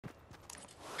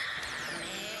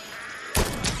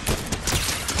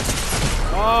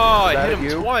Oh, I hit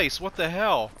him twice. What the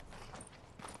hell?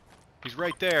 He's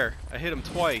right there. I hit him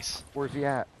twice. Where's he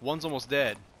at? One's almost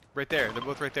dead. Right there. They're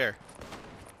both right there.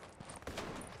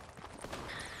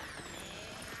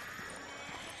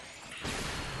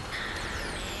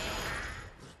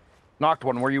 Knocked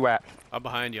one. Where you at? I'm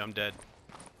behind you. I'm dead.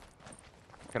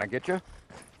 Can I get you?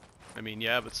 I mean,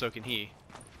 yeah, but so can he.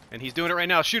 And he's doing it right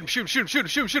now. Shoot him, shoot him, shoot him, shoot him,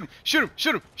 shoot him, shoot him, shoot him,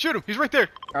 shoot him, shoot him. He's right there.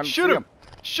 Shoot him.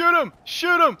 Shoot him.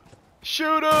 Shoot him.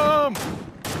 Shoot him.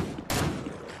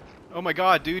 Oh my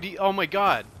god, dude. Oh my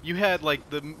god. You had like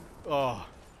the... Oh.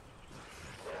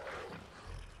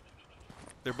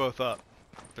 They're both up.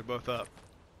 They're both up.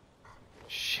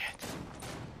 Shit.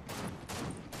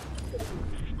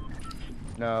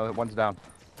 No, one's down.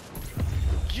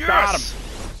 Yes! Got him.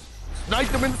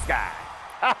 Sniped him in the sky.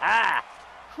 Ha ha.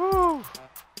 Whew.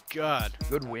 God.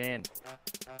 Good win.